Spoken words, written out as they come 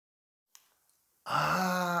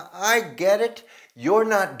Ah, I get it. You're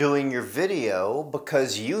not doing your video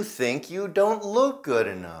because you think you don't look good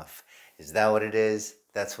enough. Is that what it is?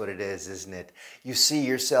 That's what it is, isn't it? You see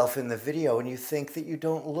yourself in the video and you think that you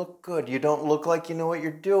don't look good. You don't look like you know what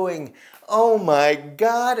you're doing. Oh my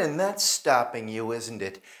God, and that's stopping you, isn't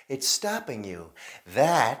it? It's stopping you.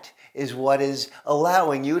 That is what is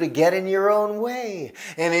allowing you to get in your own way.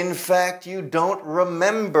 And in fact, you don't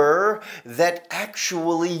remember that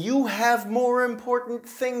actually you have more important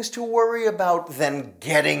things to worry about than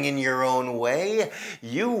getting in your own way.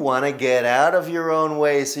 You want to get out of your own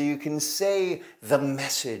way so you can say the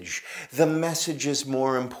message. The message is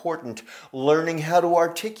more important. Learning how to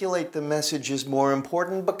articulate the message is more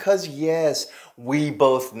important because, yes, we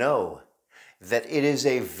both know that it is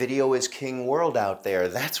a video is king world out there.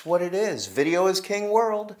 That's what it is. Video is king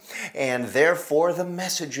world. And therefore, the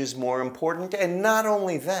message is more important. And not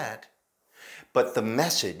only that, but the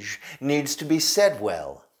message needs to be said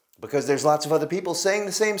well, because there's lots of other people saying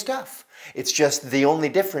the same stuff. It's just the only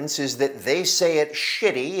difference is that they say it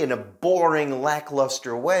shitty in a boring,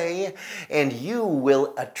 lackluster way, and you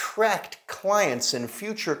will attract clients and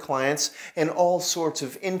future clients and all sorts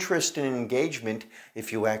of interest and engagement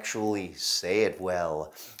if you actually say it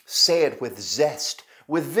well. Say it with zest,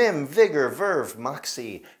 with vim, vigor, verve,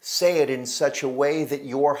 moxie. Say it in such a way that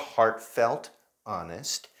you're heartfelt,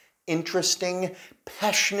 honest, interesting,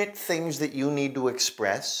 passionate things that you need to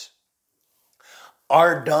express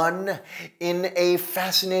are done in a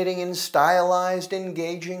fascinating and stylized,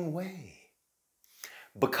 engaging way.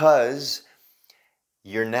 Because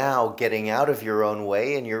you're now getting out of your own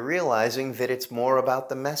way and you're realizing that it's more about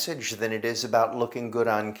the message than it is about looking good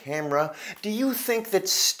on camera. Do you think that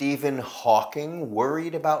Stephen Hawking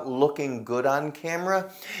worried about looking good on camera?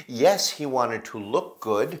 Yes, he wanted to look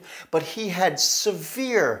good, but he had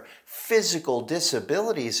severe physical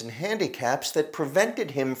disabilities and handicaps that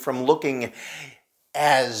prevented him from looking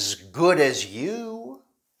as good as you.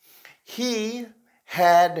 He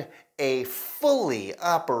had a fully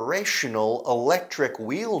operational electric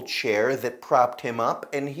wheelchair that propped him up,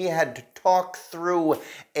 and he had to talk through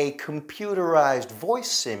a computerized voice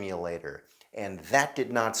simulator. And that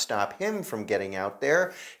did not stop him from getting out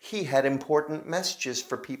there. He had important messages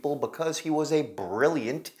for people because he was a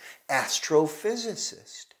brilliant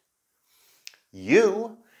astrophysicist.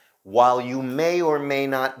 You, while you may or may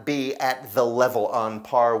not be at the level on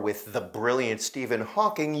par with the brilliant Stephen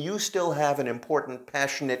Hawking, you still have an important,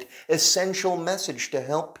 passionate, essential message to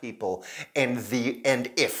help people. And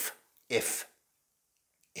if the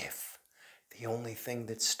only thing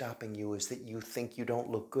that's stopping you is that you think you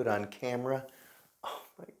don't look good on camera, oh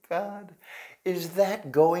my God, is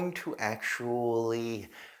that going to actually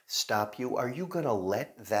stop you? Are you going to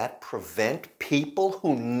let that prevent people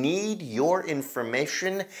who need your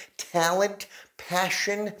information, talent,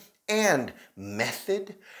 passion, and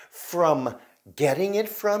method from getting it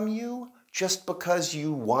from you just because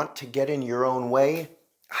you want to get in your own way?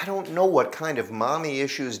 I don't know what kind of mommy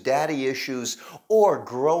issues, daddy issues, or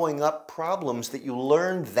growing up problems that you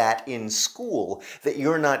learned that in school, that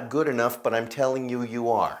you're not good enough, but I'm telling you, you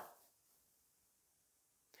are.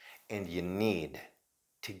 And you need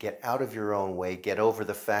to get out of your own way, get over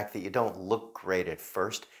the fact that you don't look great at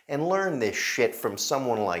first, and learn this shit from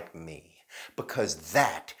someone like me. Because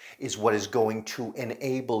that is what is going to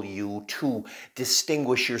enable you to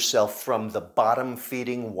distinguish yourself from the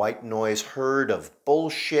bottom-feeding white noise herd of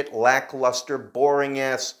bullshit, lackluster,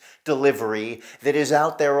 boring-ass delivery that is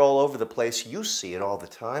out there all over the place. You see it all the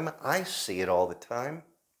time. I see it all the time.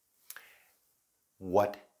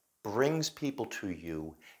 What brings people to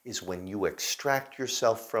you is when you extract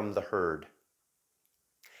yourself from the herd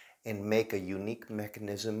and make a unique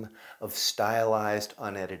mechanism of stylized,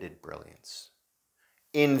 unedited brilliance.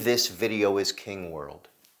 In this video is king world.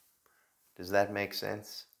 Does that make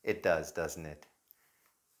sense? It does, doesn't it?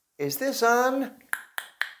 Is this on?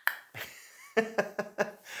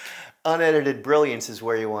 Unedited brilliance is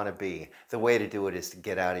where you want to be. The way to do it is to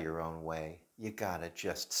get out of your own way. You gotta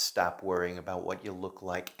just stop worrying about what you look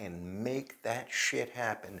like and make that shit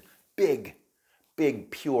happen. Big,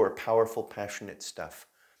 big, pure, powerful, passionate stuff.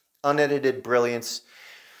 Unedited brilliance.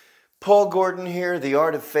 Paul Gordon here, The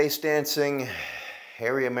Art of Face Dancing.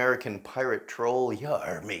 Hairy American pirate troll.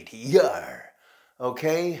 Yar, matey, yar.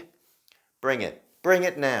 Okay? Bring it. Bring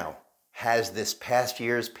it now. Has this past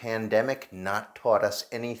year's pandemic not taught us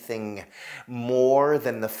anything more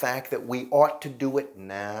than the fact that we ought to do it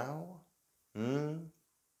now?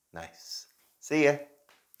 Nice. See ya.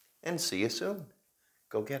 And see you soon.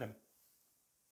 Go get 'em.